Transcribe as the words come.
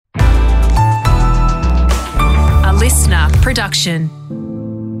production.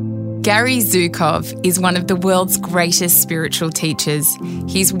 Gary Zukav is one of the world's greatest spiritual teachers.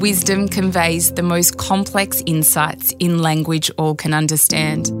 His wisdom conveys the most complex insights in language all can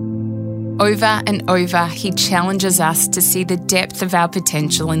understand. Over and over, he challenges us to see the depth of our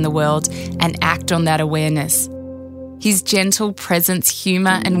potential in the world and act on that awareness. His gentle presence,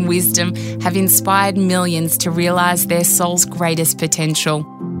 humour and wisdom have inspired millions to realise their soul's greatest potential.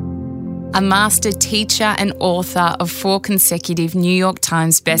 A master teacher and author of 4 consecutive New York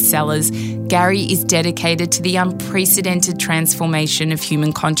Times bestsellers, Gary is dedicated to the unprecedented transformation of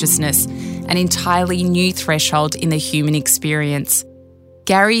human consciousness, an entirely new threshold in the human experience.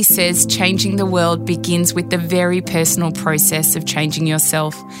 Gary says changing the world begins with the very personal process of changing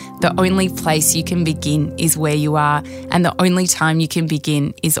yourself. The only place you can begin is where you are, and the only time you can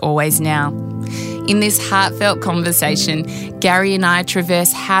begin is always now. In this heartfelt conversation, Gary and I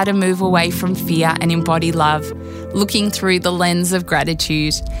traverse how to move away from fear and embody love, looking through the lens of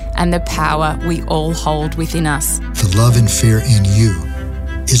gratitude and the power we all hold within us. The love and fear in you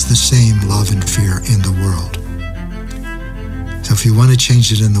is the same love and fear in the world. So if you want to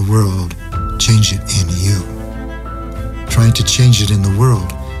change it in the world, change it in you. Trying to change it in the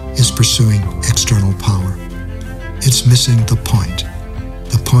world is pursuing external power. It's missing the point.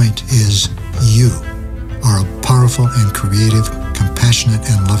 The point is you are a powerful and creative, compassionate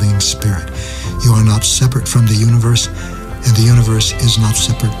and loving spirit. You are not separate from the universe, and the universe is not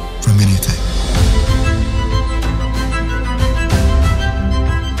separate from anything.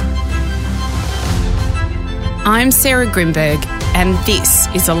 I'm Sarah Grimberg, and this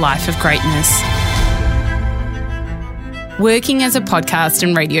is A Life of Greatness. Working as a podcast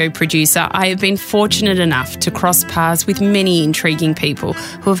and radio producer, I have been fortunate enough to cross paths with many intriguing people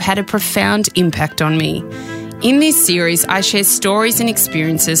who have had a profound impact on me. In this series, I share stories and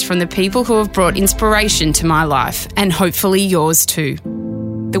experiences from the people who have brought inspiration to my life, and hopefully yours too.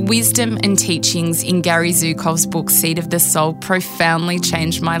 The wisdom and teachings in Gary Zukav's book, Seed of the Soul, profoundly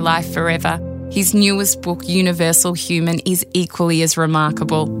changed my life forever. His newest book, Universal Human, is equally as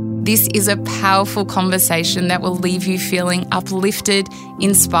remarkable. This is a powerful conversation that will leave you feeling uplifted,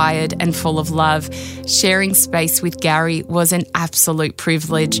 inspired, and full of love. Sharing space with Gary was an absolute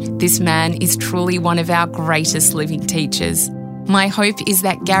privilege. This man is truly one of our greatest living teachers. My hope is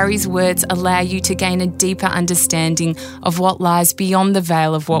that Gary's words allow you to gain a deeper understanding of what lies beyond the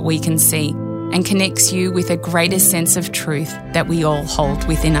veil of what we can see, and connects you with a greater sense of truth that we all hold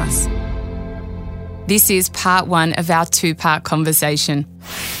within us. This is part 1 of our 2-part conversation.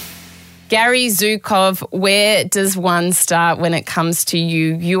 Gary Zukav, where does one start when it comes to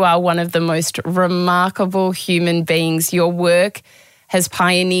you? You are one of the most remarkable human beings. Your work has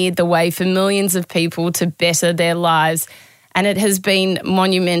pioneered the way for millions of people to better their lives, and it has been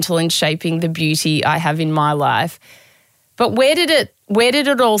monumental in shaping the beauty I have in my life. But where did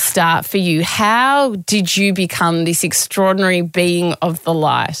it all start for you? How did you become this extraordinary being of the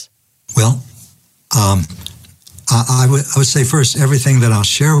light? Well, I would say first, everything that I'll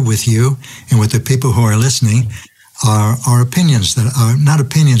share with you and with the people who are listening are opinions that are not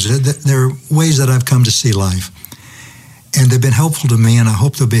opinions. They're ways that I've come to see life. And they've been helpful to me, and I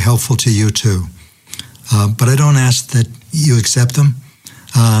hope they'll be helpful to you too. But I don't ask that you accept them,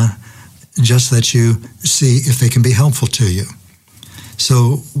 just that you see if they can be helpful to you.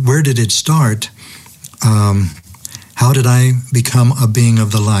 So where did it start? How did I become a being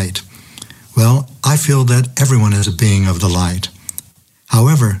of the light? Well, I feel that everyone is a being of the light.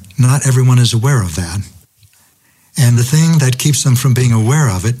 However, not everyone is aware of that. And the thing that keeps them from being aware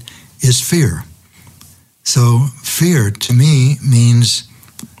of it is fear. So fear to me means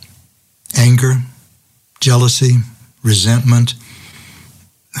anger, jealousy, resentment,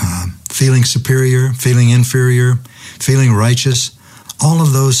 feeling superior, feeling inferior, feeling righteous. All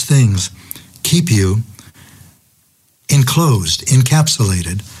of those things keep you enclosed,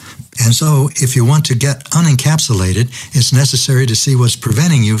 encapsulated. And so if you want to get unencapsulated, it's necessary to see what's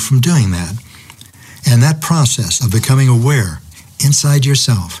preventing you from doing that. And that process of becoming aware inside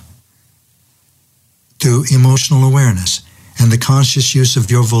yourself through emotional awareness and the conscious use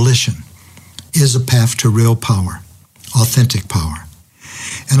of your volition is a path to real power, authentic power.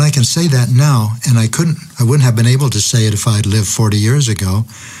 And I can say that now, and I wouldn't have been able to say it if I'd lived 40 years ago,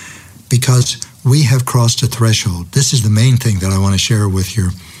 because we have crossed a threshold. This is the main thing that I want to share with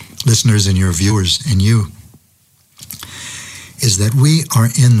your listeners and your viewers and you, is that we are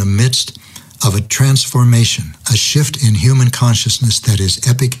in the midst of a transformation, a shift in human consciousness that is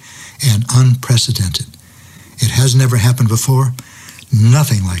epic and unprecedented. It has never happened before.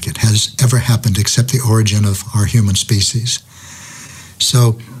 Nothing like it has ever happened except the origin of our human species.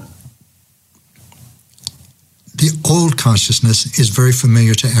 So the old consciousness is very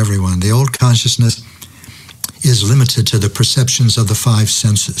familiar to everyone. The old consciousness is limited to the perceptions of the five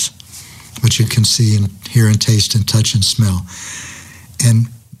senses, which you can see and hear and taste and touch and smell. And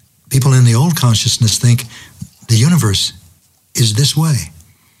people in the old consciousness think the universe is this way.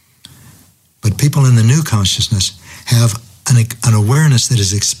 But people in the new consciousness have an awareness that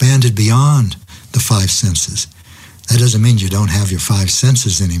is expanded beyond the five senses. That doesn't mean you don't have your five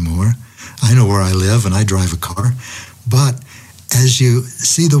senses anymore. I know where I live and I drive a car. But as you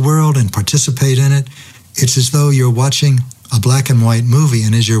see the world and participate in it, it's as though you're watching a black and white movie,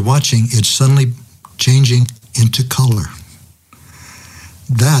 and as you're watching, it's suddenly changing into color.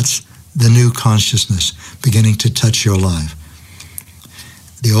 That's the new consciousness beginning to touch your life.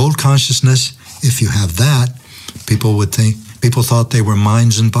 The old consciousness, if you have that, people thought they were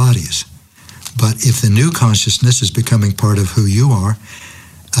minds and bodies. But if the new consciousness is becoming part of who you are,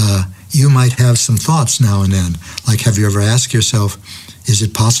 you might have some thoughts now and then. Like, have you ever asked yourself, is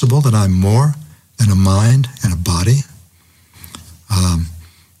it possible that I'm more than a mind and a body?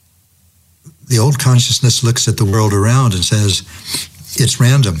 The old consciousness looks at the world around and says, it's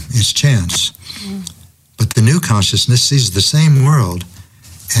random, it's chance. But the new consciousness sees the same world,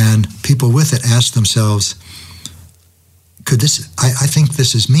 and people with it ask themselves, I think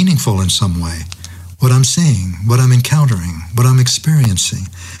this is meaningful in some way. What I'm seeing, what I'm encountering, what I'm experiencing.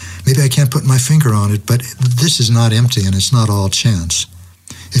 Maybe I can't put my finger on it, but this is not empty and it's not all chance.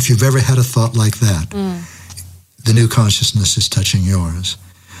 If you've ever had a thought like that, the new consciousness is touching yours.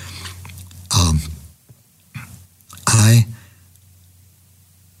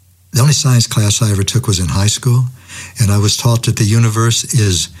 The only science class I ever took was in high school, and I was taught that the universe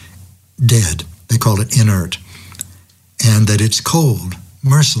is dead. They call it inert. And that it's cold,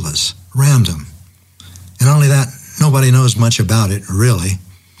 merciless, random. And only that, nobody knows much about it, really.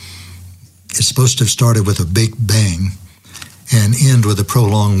 It's supposed to have started with a big bang and end with a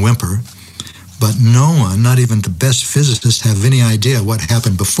prolonged whimper. But no one, not even the best physicists, have any idea what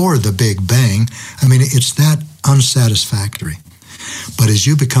happened before the big bang. I mean, it's that unsatisfactory. But as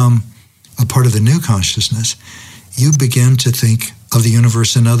you become a part of the new consciousness, you begin to think of the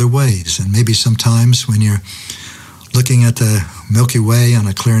universe in other ways. And maybe sometimes when you're looking at the Milky Way on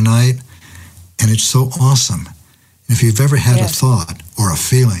a clear night, and it's so awesome. If you've ever had a thought or a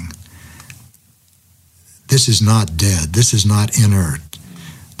feeling, this is not dead, this is not inert,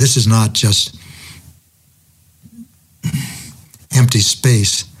 this is not just empty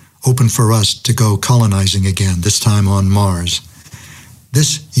space open for us to go colonizing again, this time on Mars.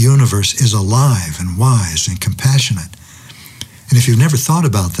 This universe is alive and wise and compassionate. And if you've never thought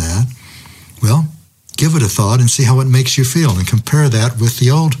about that, well, give it a thought and see how it makes you feel, and compare that with the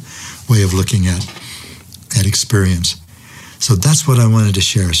old way of looking at experience. So that's what I wanted to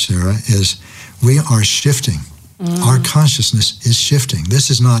share, Sarah, is we are shifting. Our consciousness is shifting. This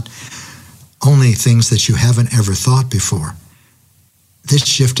is not only things that you haven't ever thought before. This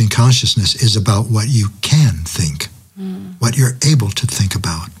shifting consciousness is about what you can think, what you're able to think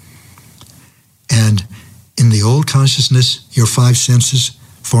about. And in the old consciousness, your five senses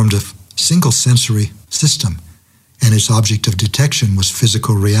formed a single sensory system, and its object of detection was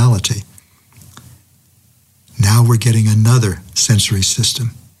physical reality. Now we're getting another sensory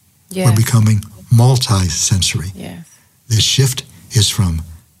system. Yes. We're becoming multi-sensory. Yes. This shift is from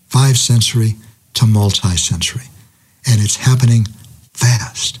five sensory to multi-sensory, and it's happening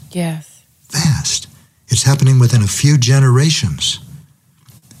fast. Yes. Fast. It's happening within a few generations.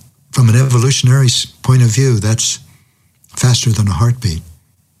 From an evolutionary point of view, that's faster than a heartbeat,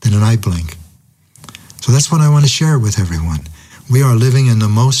 than an eye blink. So that's what I want to share with everyone. We are living in the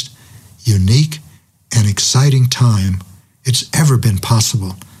most unique and exciting time it's ever been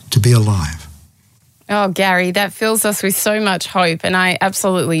possible to be alive. Oh, Gary, that fills us with so much hope, and I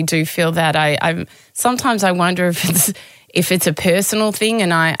absolutely do feel that. Sometimes I wonder if it's a personal thing,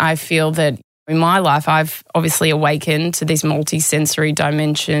 and I feel that in my life I've obviously awakened to this multi-sensory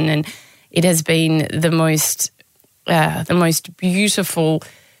dimension, and it has been the most beautiful,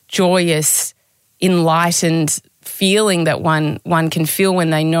 joyous, enlightened feeling that one can feel when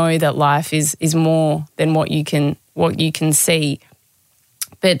they know that life is more than what you can see.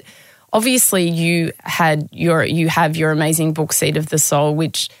 But obviously you have your amazing book, Seed of the Soul,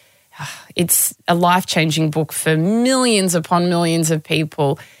 which it's a life-changing book for millions upon millions of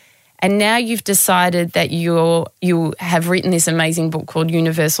people. And now you've decided that you have written this amazing book called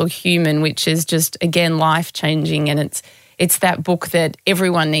Universal Human, which is just, again, life-changing. And it's that book that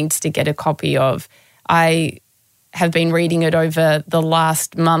everyone needs to get a copy of. I have been reading it over the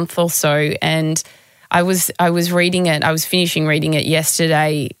last month or so, and I was reading it. I was finishing reading it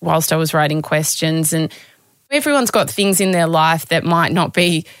yesterday whilst I was writing questions, and Everyone's got things in their life that might not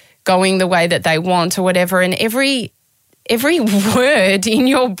be going the way that they want or whatever, and every word in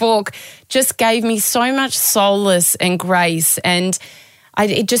your book just gave me so much solace and grace, and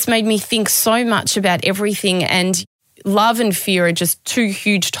it just made me think so much about everything. And love and fear are just two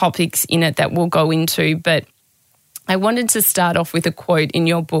huge topics in it that we'll go into. But I wanted to start off with a quote in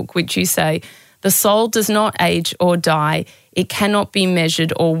your book, which you say, "The soul does not age or die. It cannot be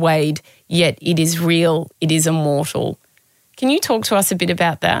measured or weighed, yet it is real, it is immortal." Can you talk to us a bit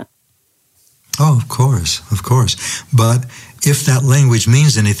about that? Oh, of course. But if that language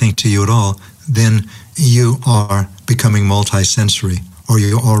means anything to you at all, then you are becoming multisensory, or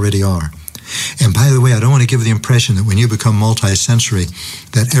you already are. And by the way, I don't want to give the impression that when you become multisensory,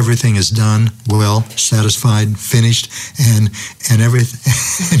 that everything is done, well, satisfied, finished, and everything,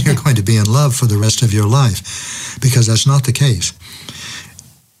 and you're going to be in love for the rest of your life, because that's not the case.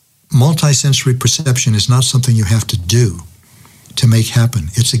 Multisensory perception is not something you have to do to make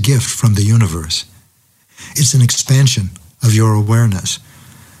happen. It's a gift from the universe. It's an expansion of your awareness.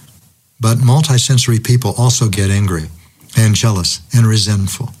 But multisensory people also get angry and jealous and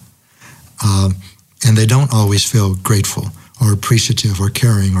resentful. And they don't always feel grateful or appreciative or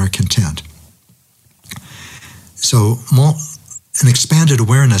caring or content. So an expanded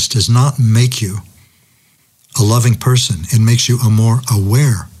awareness does not make you a loving person. It makes you a more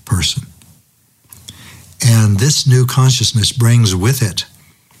aware person. And this new consciousness brings with it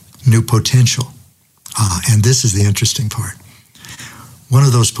new potential. And this is the interesting part. One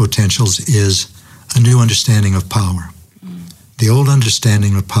of those potentials is a new understanding of power. The old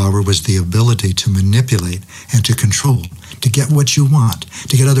understanding of power was the ability to manipulate and to control, to get what you want,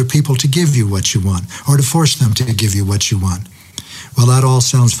 to get other people to give you what you want, or to force them to give you what you want. Well, that all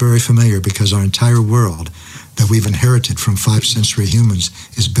sounds very familiar because our entire world that we've inherited from 5th century humans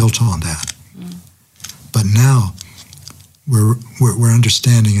is built on that. But now we're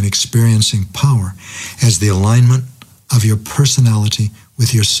understanding and experiencing power as the alignment of your personality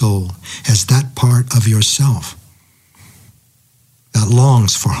with your soul, as that part of yourself that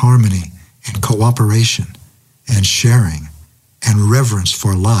longs for harmony and cooperation and sharing and reverence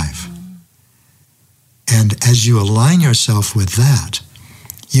for life. And as you align yourself with that,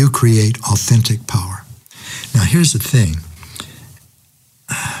 you create authentic power. Now, here's the thing.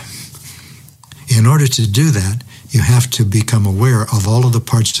 In order to do that, you have to become aware of all of the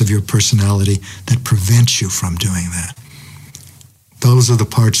parts of your personality that prevent you from doing that. Those are the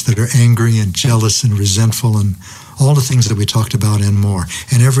parts that are angry and jealous and resentful and all the things that we talked about and more.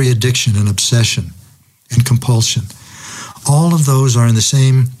 And every addiction and obsession and compulsion. All of those are in the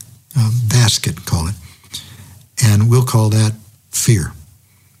same basket, call it. And we'll call that fear.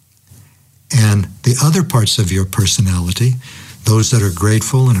 And the other parts of your personality, those that are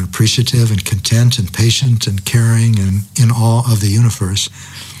grateful and appreciative and content and patient and caring and in awe of the universe,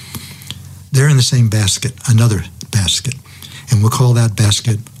 they're in the same basket, another basket. And we'll call that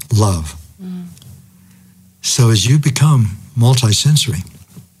basket love. So as you become multisensory,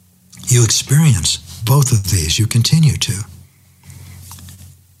 you experience both of these, you continue to.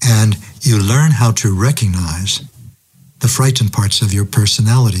 And you learn how to recognize the frightened parts of your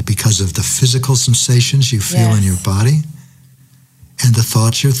personality because of the physical sensations you feel in your body and the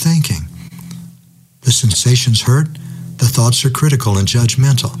thoughts you're thinking. The sensations hurt, the thoughts are critical and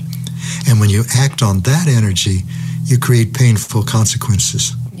judgmental. And when you act on that energy, you create painful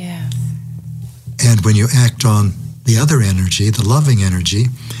consequences. And when you act on the other energy, the loving energy,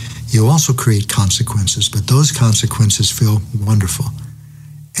 you also create consequences, but those consequences feel wonderful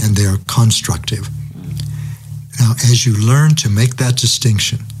and they're constructive. Now, as you learn to make that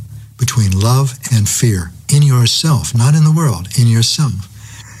distinction between love and fear in yourself, not in the world, in yourself,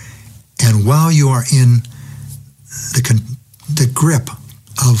 and while you are in the grip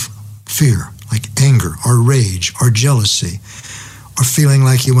of fear, like anger or rage or jealousy, or feeling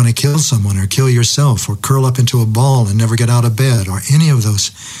like you want to kill someone or kill yourself or curl up into a ball and never get out of bed, or any of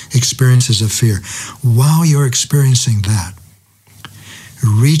those experiences of fear, while you're experiencing that,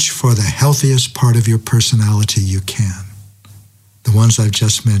 reach for the healthiest part of your personality you can, the ones I've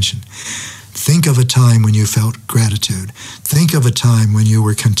just mentioned. Think of a time when you felt gratitude. Think of a time when you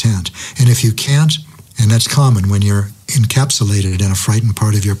were content. And if you can't, and that's common when you're encapsulated in a frightened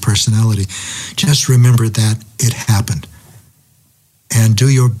part of your personality, just remember that it happened. And do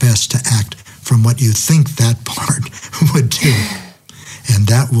your best to act from what you think that part would do. And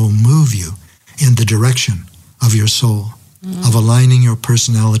that will move you in the direction of your soul, of aligning your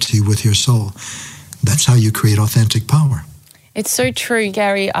personality with your soul. That's how you create authentic power. It's so true,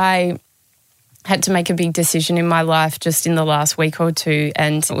 Gary. I had to make a big decision in my life just in the last week or two,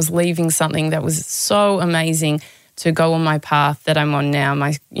 and it was leaving something that was so amazing to go on my path that I'm on now,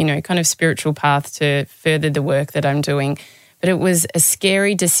 my, kind of spiritual path to further the work that I'm doing. But it was a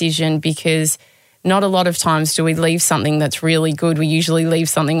scary decision because not a lot of times do we leave something that's really good. We usually leave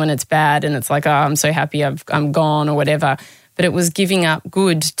something when it's bad and it's like, oh, I'm so happy I'm gone or whatever. But it was giving up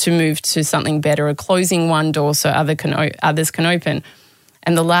good to move to something better, or closing one door so others can open.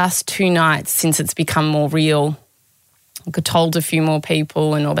 And the last 2 nights since it's become more real, I told a few more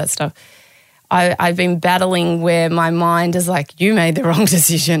people and all that stuff, I've been battling where my mind is like, you made the wrong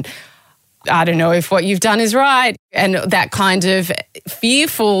decision. I don't know if what you've done is right. And that kind of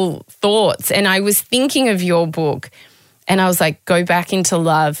fearful thoughts. And I was thinking of your book and I was like, go back into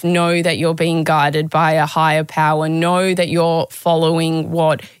love. Know that you're being guided by a higher power. Know that you're following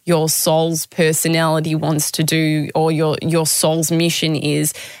what your soul's personality wants to do, or your soul's mission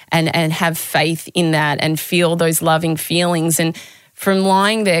is, and have faith in that and feel those loving feelings. And from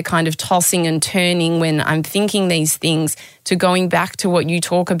lying there kind of tossing and turning when I'm thinking these things to going back to what you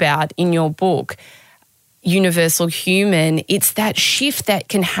talk about in your book, Universal Human, it's that shift that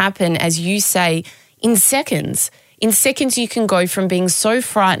can happen, as you say, in seconds. In seconds, you can go from being so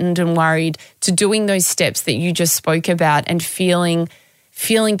frightened and worried to doing those steps that you just spoke about and feeling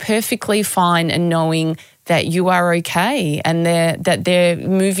perfectly fine and knowing that you are okay and that they're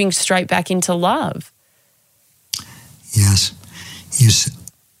moving straight back into love. Yes.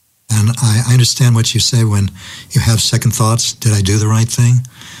 And I understand what you say when you have second thoughts. Did I do the right thing?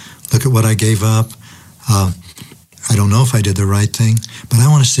 Look at what I gave up. I don't know if I did the right thing, but I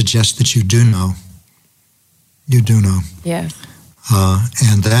want to suggest that you do know. You do know. Yes.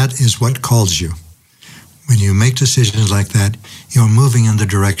 And that is what calls you. When you make decisions like that, you're moving in the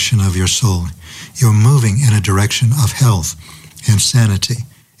direction of your soul. You're moving in a direction of health and sanity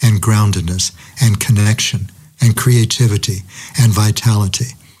and groundedness and connection and creativity and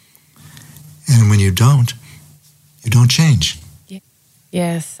vitality. And when you don't change.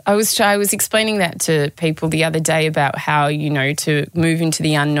 Yes. I was explaining that to people the other day about how, to move into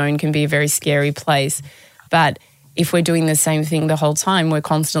the unknown can be a very scary place. But if we're doing the same thing the whole time, we're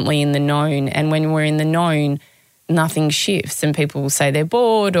constantly in the known. And when we're in the known, nothing shifts. And people will say they're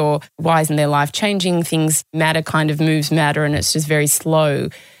bored, or why isn't their life changing? Matter kind of moves matter and it's just very slow.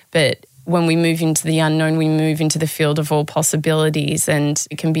 But when we move into the unknown, we move into the field of all possibilities, and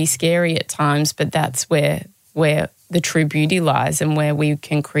it can be scary at times, but that's where the true beauty lies and where we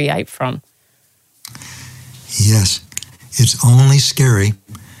can create from. Yes, it's only scary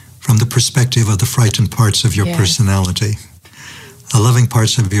from the perspective of the frightened parts of your personality. The loving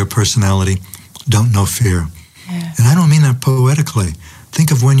parts of your personality don't know fear. Yeah. And I don't mean that poetically.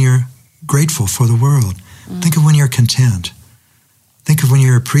 Think of when you're grateful for the world. Think of when you're content. Think of when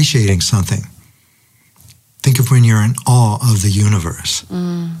you're appreciating something. Think of when you're in awe of the universe.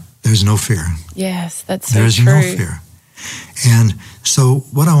 There's no fear. Yes, that's so There's true. no fear. And so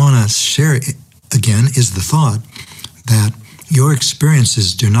what I want to share again is the thought that your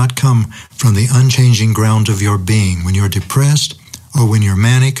experiences do not come from the unchanging ground of your being. When you're depressed, or when you're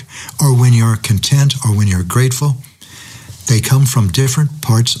manic, or when you're content, or when you're grateful, they come from different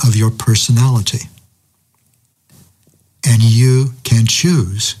parts of your personality. And you can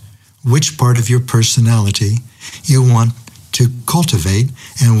choose which part of your personality you want to cultivate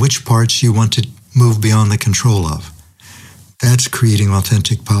and which parts you want to move beyond the control of. That's creating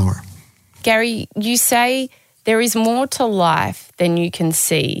authentic power. Gary, you say there is more to life than you can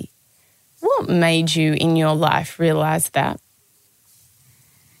see. What made you in your life realize that?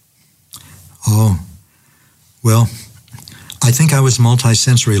 Oh, well, I think I was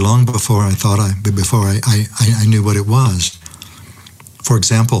multisensory long before I knew what it was. For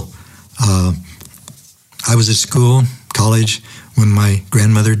example, I was at school, college, when my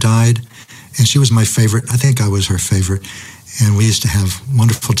grandmother died, and she was my favorite. I think I was her favorite, and we used to have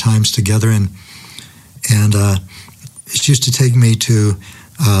wonderful times together. And she used to take me to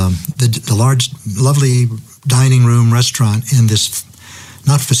the large, lovely dining room restaurant in this,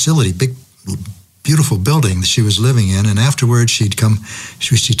 not facility, big, beautiful building that she was living in. And afterwards, she'd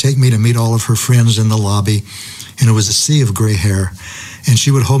take me to meet all of her friends in the lobby, and it was a sea of gray hair. And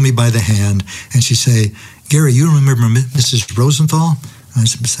she would hold me by the hand, and she'd say, "Gary, you remember Mrs. Rosenthal?" And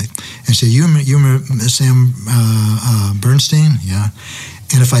she'd say, "You remember Sam Bernstein?" "Yeah."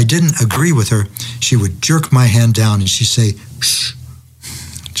 And if I didn't agree with her, she would jerk my hand down and she'd say, "Shh,"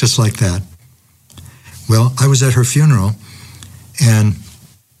 just like that. Well, I was at her funeral, and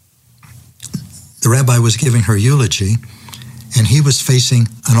the rabbi was giving her eulogy, and he was facing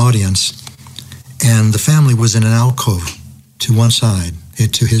an audience, and the family was in an alcove to one side,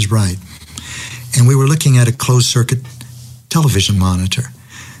 to his right. and we were looking at a closed-circuit television monitor.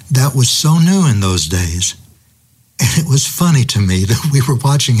 That was so new in those days. And it was funny to me that we were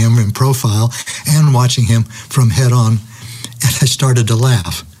watching him in profile and watching him from head on, and I started to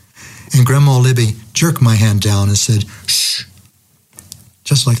laugh. And Grandma Libby jerked my hand down and said, "Shh,"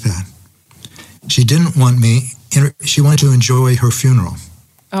 just like that. She didn't want me, she wanted to enjoy her funeral.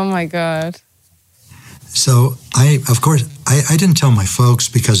 Oh my God. So I didn't tell my folks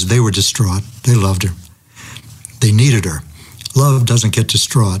because they were distraught. They loved her. They needed her. Love doesn't get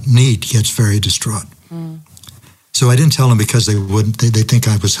distraught. Need gets very distraught. So I didn't tell them because they think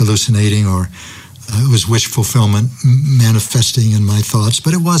I was hallucinating or it was wish fulfillment manifesting in my thoughts,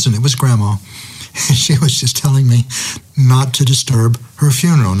 but it wasn't. It was Grandma. And she was just telling me not to disturb her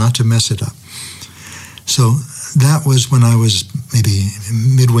funeral, not to mess it up. So that was when I was maybe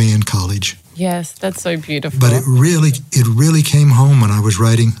midway in college. Yes, that's so beautiful. But it really came home when I was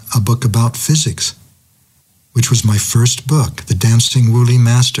writing a book about physics, which was my first book, The Dancing Woolly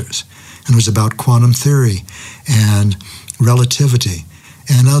Masters. And it was about quantum theory and relativity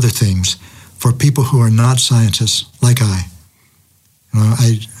and other things for people who are not scientists like I.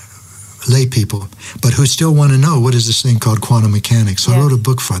 Lay people, but who still want to know what is this thing called quantum mechanics. So I wrote a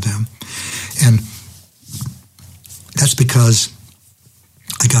book for them. And that's because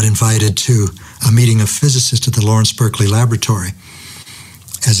I got invited to a meeting of physicists at the Lawrence Berkeley Laboratory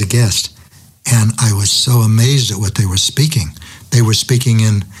as a guest. And I was so amazed at what they were speaking. They were speaking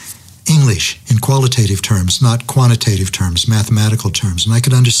in English, in qualitative terms, not quantitative terms, mathematical terms. And I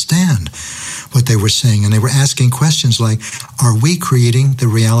could understand what they were saying. And they were asking questions like, are we creating the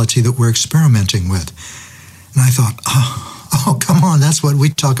reality that we're experimenting with? And I thought, oh, come on, that's what we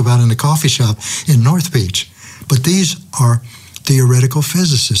talk about in the coffee shop in North Beach. But these are theoretical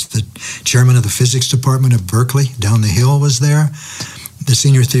physicists. The chairman of the physics department at Berkeley down the hill was there. The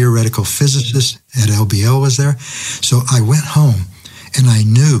senior theoretical physicist at LBL was there. So I went home and I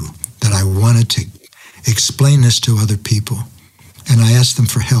knew that I wanted to explain this to other people. And I asked them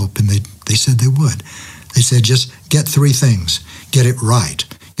for help, and they said they would. They said, just get three things. Get it right.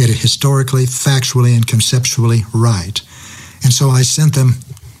 Get it historically, factually, and conceptually right. And so I sent them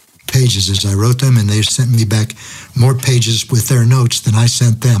pages as I wrote them, and they sent me back more pages with their notes than I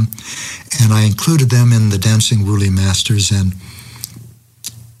sent them. And I included them in the Dancing Woolly Masters, and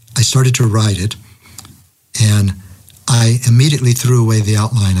I started to write it. And I immediately threw away the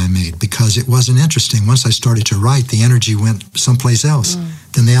outline I made because it wasn't interesting. Once I started to write, the energy went someplace else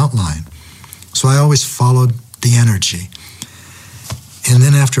than the outline. So I always followed the energy. And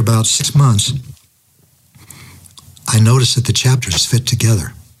then after about 6 months, I noticed that the chapters fit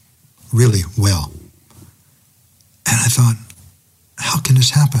together really well. And I thought, how can this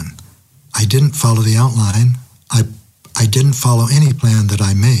happen? I didn't follow the outline. I didn't follow any plan that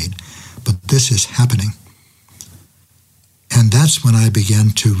I made, but this is happening. And that's when I began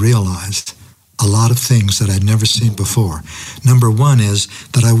to realize a lot of things that I'd never seen before. Number one is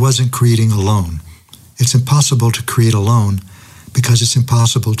that I wasn't creating alone. It's impossible to create alone because it's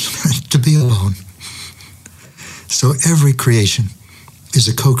impossible to be alone. So every creation is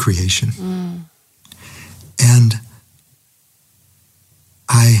a co-creation. And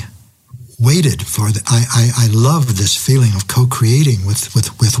I waited for I loved this feeling of co-creating with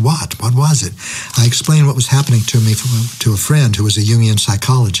what? What was it? I explained what was happening to me to a friend who was a Jungian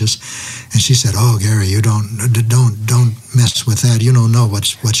psychologist, and she said, "Oh, Gary, you don't mess with that. You don't know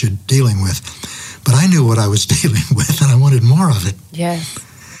what you're dealing with." But I knew what I was dealing with, and I wanted more of it. Yes.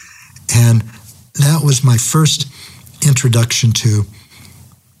 And that was my first introduction to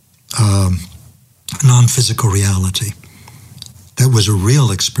non-physical reality. That was a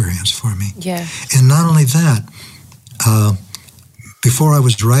real experience for me. Yeah. And not only that, before I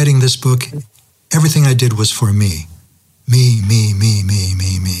was writing this book, everything I did was for me. Me.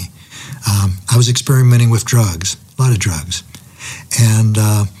 I was experimenting with drugs, a lot of drugs. And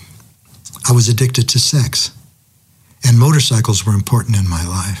I was addicted to sex. And motorcycles were important in my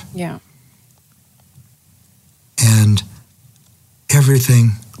life. Yeah. And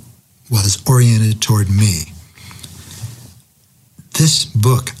everything was oriented toward me. This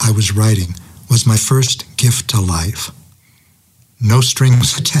book I was writing was my first gift to life. No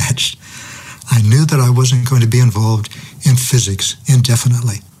strings attached. I knew that I wasn't going to be involved in physics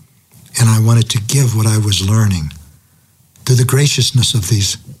indefinitely, and I wanted to give what I was learning through the graciousness of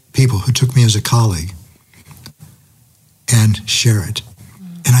these people who took me as a colleague and share it.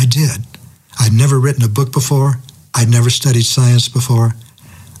 And I did. I'd never written a book before. I'd never studied science before.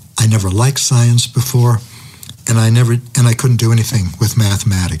 I never liked science before. And I couldn't do anything with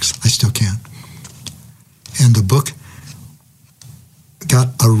mathematics. I still can't. And the book got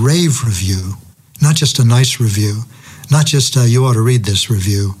a rave review not just a nice review, not just you ought to read this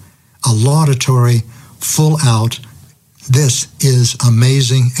review, a laudatory, full out, this is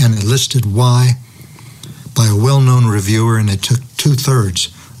amazing, and it listed why by a well-known reviewer, and it took 2/3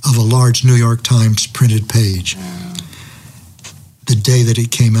 of a large New York Times printed page the day that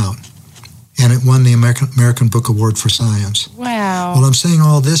it came out. And it won the American Book Award for Science. Wow. Well, I'm saying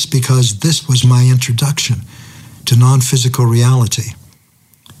all this because this was my introduction to non-physical reality,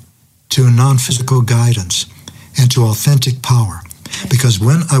 to non-physical guidance, and to authentic power. Because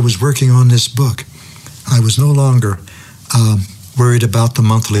when I was working on this book, I was no longer worried about the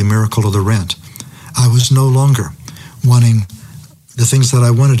monthly miracle of the rent. I was no longer wanting the things that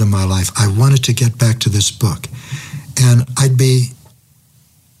I wanted in my life. I wanted to get back to this book. And I'd be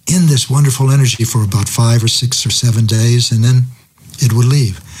in this wonderful energy for about 5 or 6 or 7 days, and then it would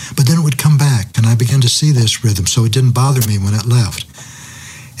leave. But then it would come back, and I began to see this rhythm, so it didn't bother me when it left.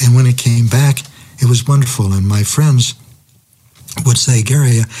 And when it came back, it was wonderful. And my friends would say,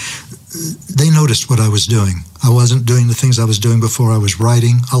 Gary, they noticed what I was doing. I wasn't doing the things I was doing before. I was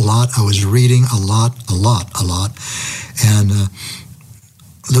writing a lot. I was reading a lot. And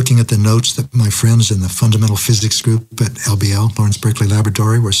looking at the notes that my friends in the fundamental physics group at LBL, Lawrence Berkeley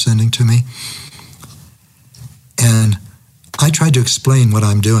Laboratory, were sending to me. And I tried to explain what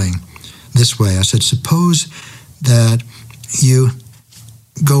I'm doing this way. I said, suppose that you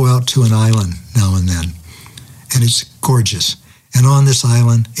go out to an island now and then, and it's gorgeous. And on this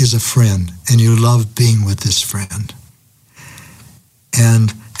island is a friend, and you love being with this friend.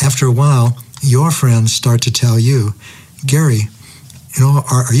 And after a while, your friends start to tell you, Gary, you know,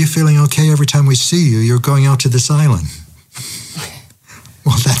 are you feeling okay every time we see you? You're going out to this island.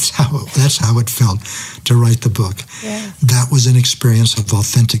 Well, that's how it felt to write the book. Yeah. That was an experience of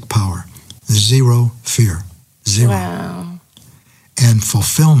authentic power. Zero fear. Zero. Wow. And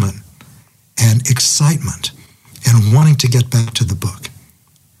fulfillment and excitement and wanting to get back to the book.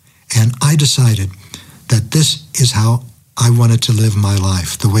 And I decided that this is how I wanted to live my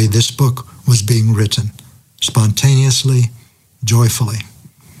life, the way this book was being written, spontaneously, joyfully,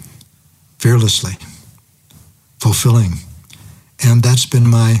 fearlessly, fulfilling. And that's been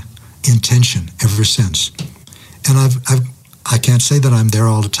my intention ever since. And I can't say that I'm there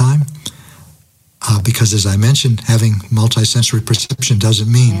all the time, because as I mentioned, having multisensory perception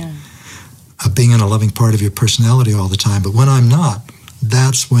doesn't mean being in a loving part of your personality all the time. But when I'm not,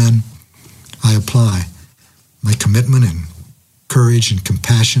 that's when I apply my commitment and courage and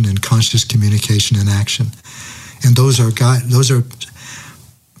compassion and conscious communication and action. And those are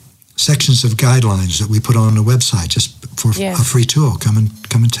sections of guidelines that we put on the website just for a free tool. Come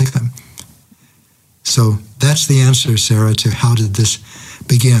and take them. So that's the answer, Sarah, to how did this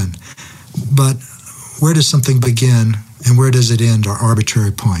begin. But where does something begin and where does it end are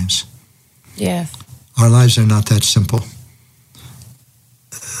arbitrary points. Yes. Our lives are not that simple.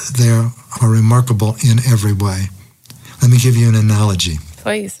 They are remarkable in every way. Let me give you an analogy.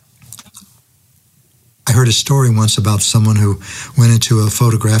 Please. I heard a story once about someone who went into a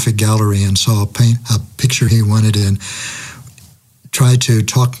photographic gallery and saw a picture he wanted and tried to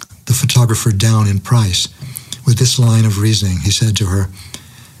talk the photographer down in price with this line of reasoning. He said to her,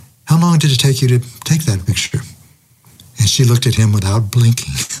 "How long did it take you to take that picture?" And she looked at him without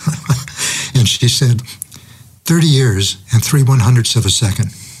blinking. And she said, 30 years and 3/100ths of a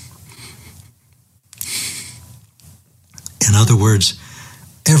second. In other words,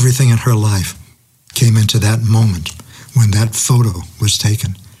 everything in her life came into that moment when that photo was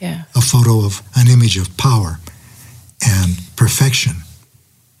taken. Yeah. A photo of an image of power and perfection.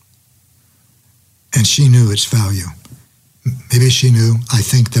 And she knew its value. Maybe she knew, I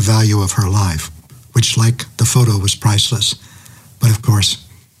think, the value of her life, which, like the photo, was priceless. But of course,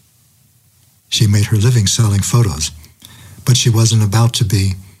 she made her living selling photos. But she wasn't about to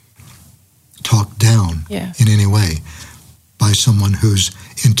be talked down in any way by someone whose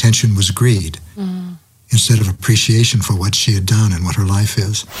intention was greed instead of appreciation for what she had done and what her life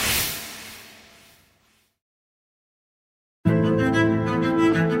is.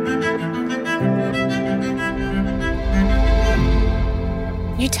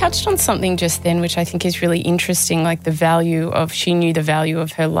 You touched on something just then, which I think is really interesting, like the value of, she knew the value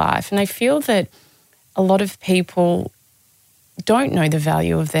of her life. And I feel that a lot of people don't know the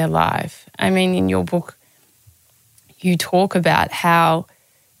value of their life. I mean, in your book, you talk about how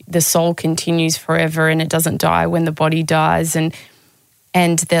the soul continues forever and it doesn't die when the body dies, and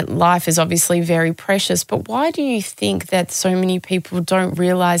that life is obviously very precious. But why do you think that so many people don't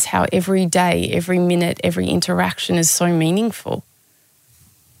realize how every day, every minute, every interaction is so meaningful?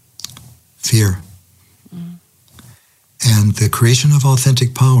 Fear. And the creation of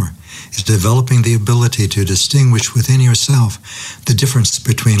authentic power is developing the ability to distinguish within yourself the difference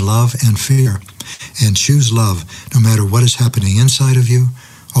between love and fear, and choose love no matter what is happening inside of you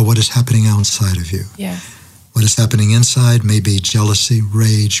or what is happening outside of you. Yeah. What is happening inside may be jealousy,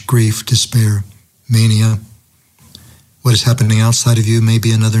 rage, grief, despair, mania. What is happening outside of you may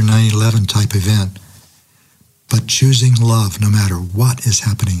be another 9/11 type event. But choosing love no matter what is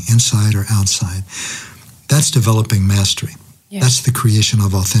happening inside or outside, that's developing mastery. Yeah. That's the creation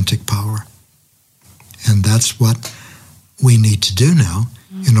of authentic power. And that's what we need to do now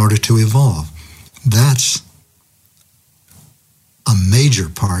in order to evolve. That's a major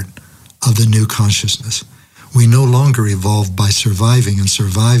part of the new consciousness. We no longer evolve by surviving and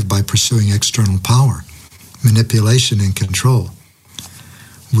survive by pursuing external power, manipulation, and control.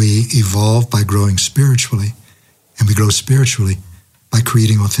 We evolve by growing spiritually, and we grow spiritually by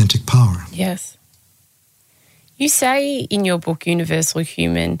creating authentic power. Yes. You say in your book, Universal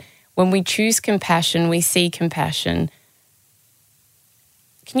Human, when we choose compassion, we see compassion.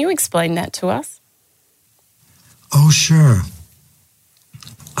 Can you explain that to us? Oh, sure.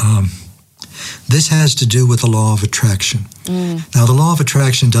 This has to do with the law of attraction. Now, the law of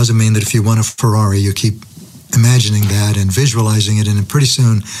attraction doesn't mean that if you want a Ferrari, you keep imagining that and visualizing it, and pretty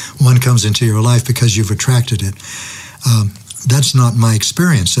soon one comes into your life because you've attracted it. That's not my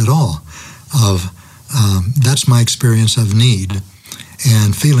experience at all. That's my experience of need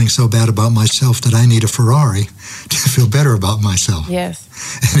and feeling so bad about myself that I need a Ferrari to feel better about myself. Yes.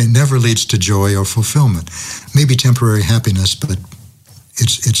 And it never leads to joy or fulfillment. Maybe temporary happiness, but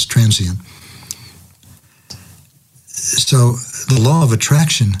it's transient. So the law of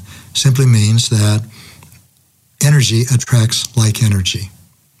attraction simply means that energy attracts like energy.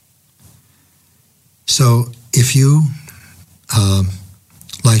 So if you,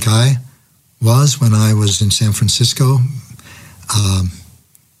 like I was when I was in San Francisco,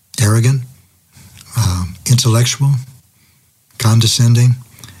 arrogant, intellectual, condescending,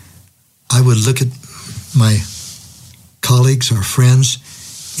 I would look at my colleagues or friends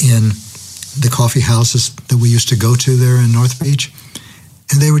in the coffee houses that we used to go to there in North Beach,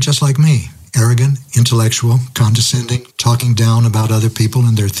 and they were just like me, arrogant, intellectual, condescending, talking down about other people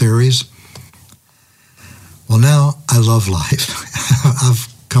and their theories. Well, now I love life. I've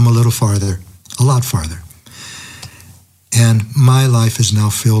come a little farther, a lot farther. And my life is now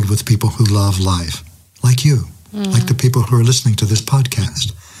filled with people who love life, like you, like the people who are listening to this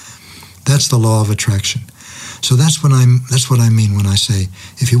podcast. That's the law of attraction. So that's what I mean when I say,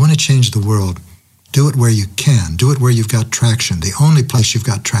 if you want to change the world, do it where you can. Do it where you've got traction. The only place you've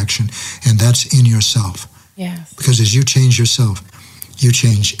got traction, and that's in yourself. Yes. Because as you change yourself, you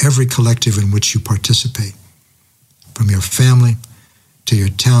change every collective in which you participate. From your family, to your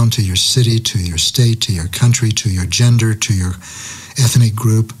town, to your city, to your state, to your country, to your gender, to your ethnic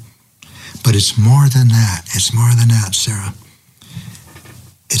group. But it's more than that. It's more than that, Sarah.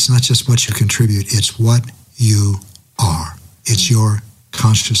 It's not just what you contribute, it's what you are. It's your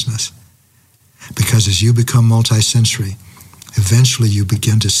consciousness. Because as you become multisensory, eventually you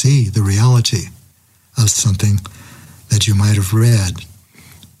begin to see the reality of something that you might have read,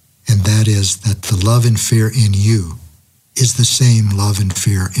 and that is that the love and fear in you is the same love and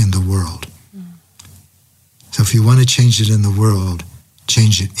fear in the world. So if you want to change it in the world,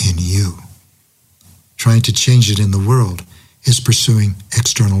 change it in you. Trying to change it in the world is pursuing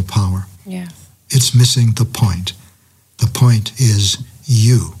external power. Yes. It's missing the point. The point is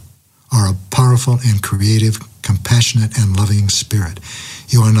you are a powerful and creative, compassionate and loving spirit.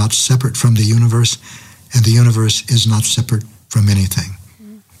 You are not separate from the universe, and the universe is not separate from anything.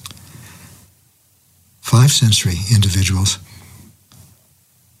 Five-sensory individuals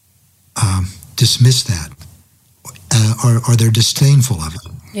dismiss that, or they're disdainful of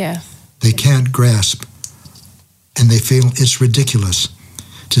it. Yes. They can't grasp, and they feel it's ridiculous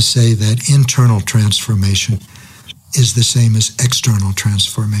to say that internal transformation is the same as external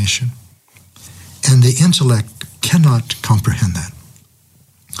transformation. And the intellect cannot comprehend that.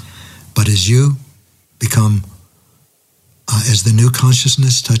 But as you become, as the new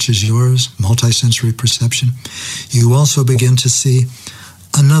consciousness touches yours, multisensory perception, you also begin to see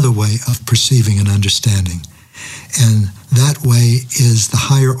another way of perceiving and understanding. And that way is the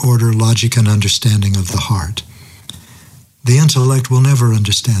higher order logic and understanding of the heart. The intellect will never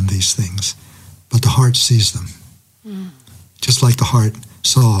understand these things, but the heart sees them. Just like the heart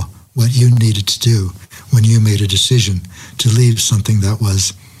saw what you needed to do when you made a decision to leave something that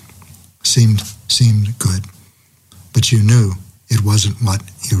seemed good, but you knew it wasn't what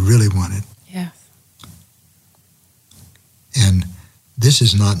you really wanted. Yes. And this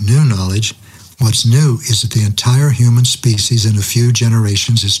is not new knowledge. What's new is that the entire human species in a few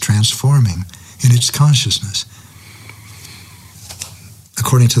generations is transforming in its consciousness.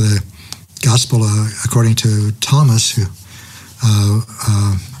 According to the Gospel, according to Thomas, who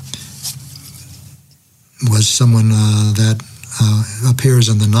was someone that appears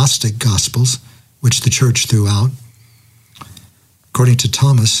in the Gnostic Gospels, which the church threw out. According to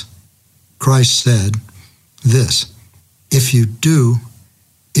Thomas, Christ said this, if you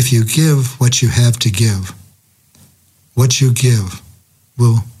give what you have to give, what you give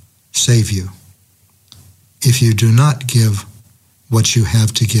will save you. If you do not give what you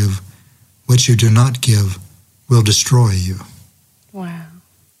have to give, what you do not give will destroy you. Wow.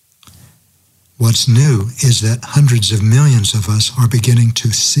 What's new is that hundreds of millions of us are beginning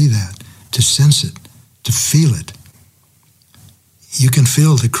to see that, to sense it, to feel it. You can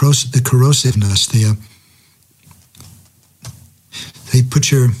feel the corrosiveness. They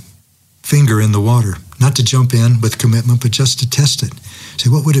put your finger in the water, not to jump in with commitment, but just to test it. Say,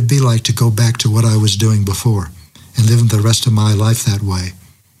 what would it be like to go back to what I was doing before and live the rest of my life that way?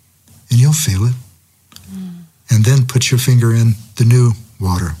 And you'll feel it. And then put your finger in the new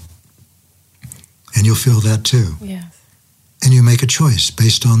water, and you'll feel that too. Yes. And you make a choice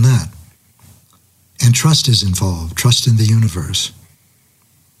based on that. And trust is involved. Trust in the universe.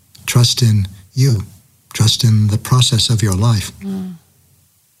 Trust in you. Trust in the process of your life.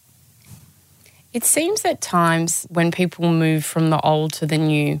 It seems at times when people move from the old to the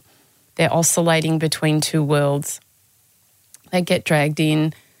new, they're oscillating between two worlds. They get dragged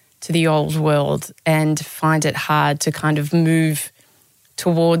in to the old world and find it hard to kind of move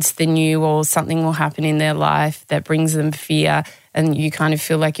towards the new, or something will happen in their life that brings them fear and you kind of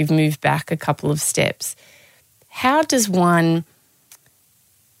feel like you've moved back a couple of steps. How does one,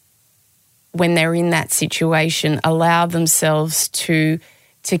 when they're in that situation, allow themselves to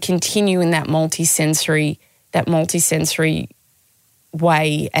continue in that multisensory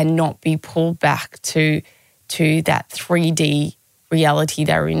way and not be pulled back to that 3D reality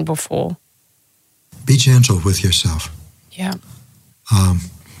they were in before? Be gentle with yourself. Yeah.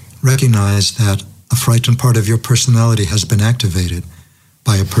 Recognize that a frightened part of your personality has been activated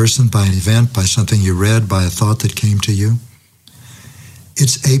by a person, by an event, by something you read, by a thought that came to you.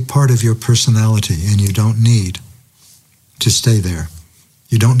 It's a part of your personality, and you don't need to stay there.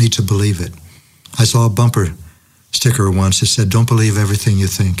 You don't need to believe it. I saw a bumper sticker once that said, don't believe everything you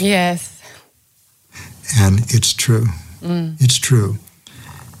think. Yes. And it's true. It's true.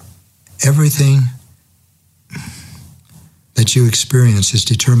 Everything that you experience is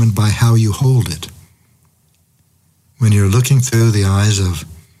determined by how you hold it. When you're looking through the eyes of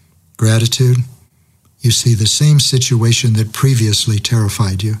gratitude, you see the same situation that previously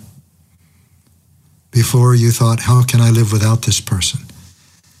terrified you. Before you thought, how can I live without this person?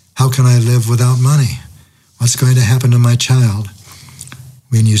 How can I live without money? What's going to happen to my child?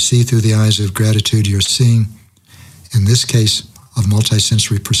 When you see through the eyes of gratitude, you're seeing, in this case, of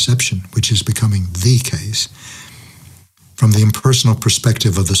multisensory perception, which is becoming the case, from the impersonal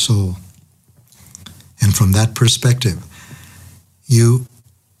perspective of the soul. And from that perspective, you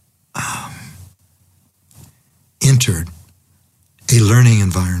entered a learning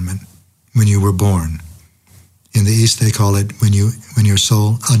environment when you were born. In the East, they call it when your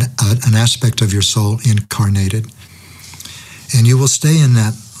soul, an aspect of your soul incarnated. And you will stay in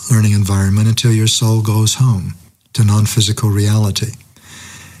that learning environment until your soul goes home to non-physical reality.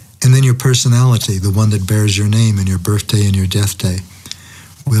 And then your personality, the one that bears your name and your birthday and your death day,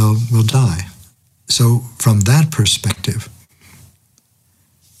 will die. So from that perspective,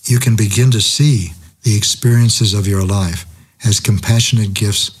 you can begin to see the experiences of your life as compassionate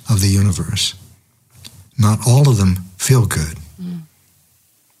gifts of the universe. Not all of them feel good,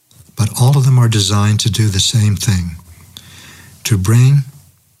 but all of them are designed to do the same thing, to bring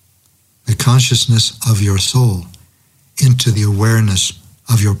the consciousness of your soul into the awareness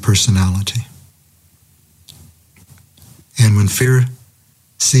of your personality. And when fear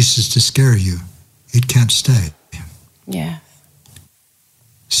ceases to scare you, it can't stay. Yeah.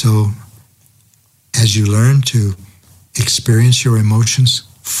 So as you learn to experience your emotions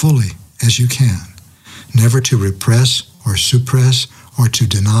fully as you can, never to repress or suppress or to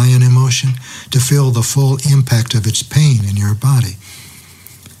deny an emotion, to feel the full impact of its pain in your body.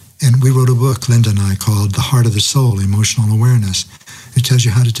 And we wrote a book, Linda and I, called The Heart of the Soul, Emotional Awareness. It tells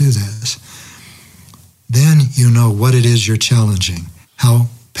you how to do this. Then you know what it is you're challenging, how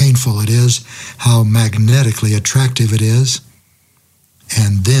painful it is, how magnetically attractive it is.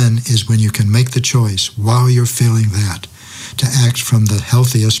 And then is when you can make the choice, while you're feeling that, to act from the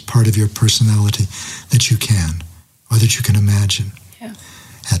healthiest part of your personality that you can, or that you can imagine. Yeah.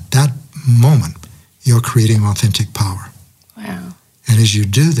 at that moment, you're creating authentic power. Wow. And as you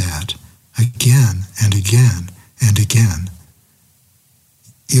do that again and again and again,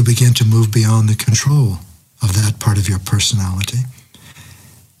 you begin to move beyond the control of that part of your personality.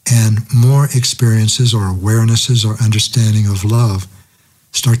 And more experiences or awarenesses or understanding of love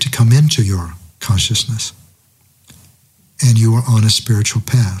start to come into your consciousness. And you are on a spiritual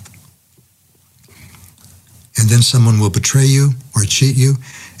path. And then someone will betray you or cheat you,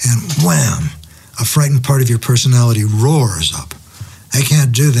 and wham, a frightened part of your personality roars up. I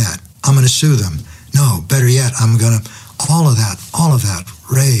can't do that. I'm going to sue them. No, better yet, I'm going to, all of that,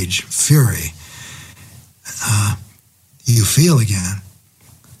 rage, fury, you feel again.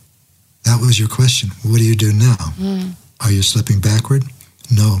 That was your question. What do you do now? Are you slipping backward?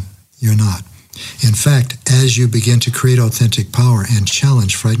 No, you're not. In fact, as you begin to create authentic power and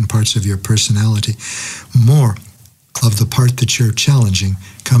challenge frightened parts of your personality, more of the part that you're challenging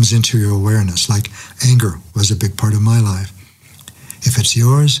comes into your awareness. Like anger was a big part of my life. If it's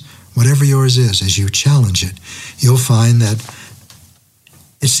yours, whatever yours is, as you challenge it, you'll find that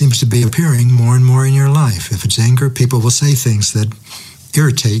it seems to be appearing more and more in your life. If it's anger, people will say things that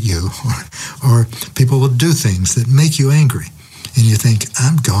irritate you, or people will do things that make you angry. And you think,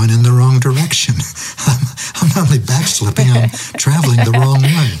 I'm going in the wrong direction. I'm not only backsliding, I'm traveling the wrong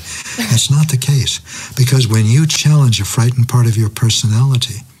way. That's not the case. Because when you challenge a frightened part of your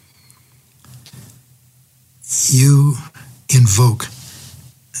personality, you invoke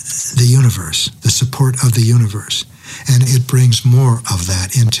the universe, the support of the universe. And it brings more of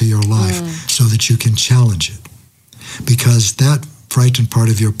that into your life so that you can challenge it. Because that frightened part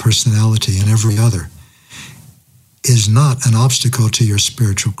of your personality and every other is not an obstacle to your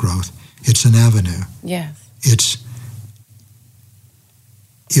spiritual growth. It's an avenue. Yes. It's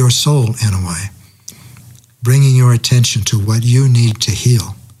your soul, in a way, bringing your attention to what you need to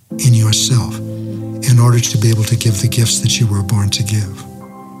heal in yourself in order to be able to give the gifts that you were born to give,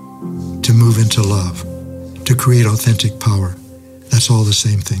 to move into love, to create authentic power. That's all the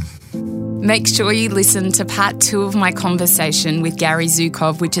same thing. Make sure you listen to part 2 of my conversation with Gary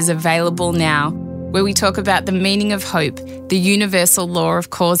Zukav, which is available now, where we talk about the meaning of hope, the universal law of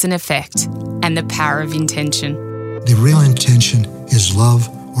cause and effect, and the power of intention. The real intention is love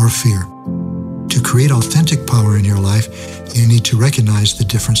or fear. To create authentic power in your life, you need to recognize the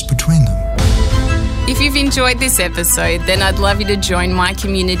difference between them. If you've enjoyed this episode, then I'd love you to join my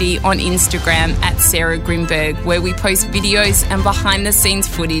community on Instagram at Sarah Grimberg, where we post videos and behind-the-scenes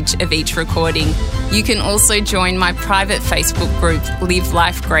footage of each recording. You can also join my private Facebook group, Live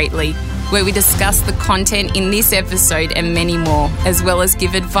Life Greatly, where we discuss the content in this episode and many more, as well as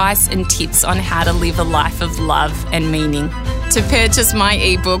give advice and tips on how to live a life of love and meaning. To purchase my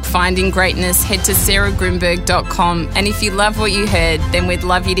ebook, Finding Greatness, head to sarahgrimberg.com. And if you love what you heard, then we'd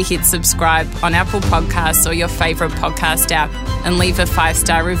love you to hit subscribe on Apple Podcasts or your favourite podcast app and leave a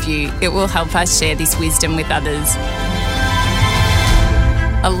 5-star review. It will help us share this wisdom with others.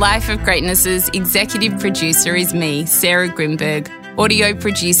 A Life of Greatness's executive producer is me, Sarah Grimberg. Audio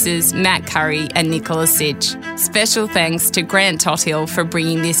producers Matt Curry and Nicola Sitch. Special thanks to Grant Tothill for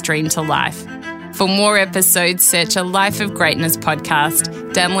bringing this dream to life. For more episodes, search A Life of Greatness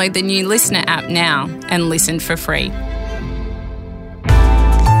podcast, download the new Listener app now, and listen for free.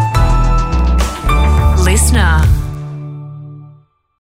 Listener.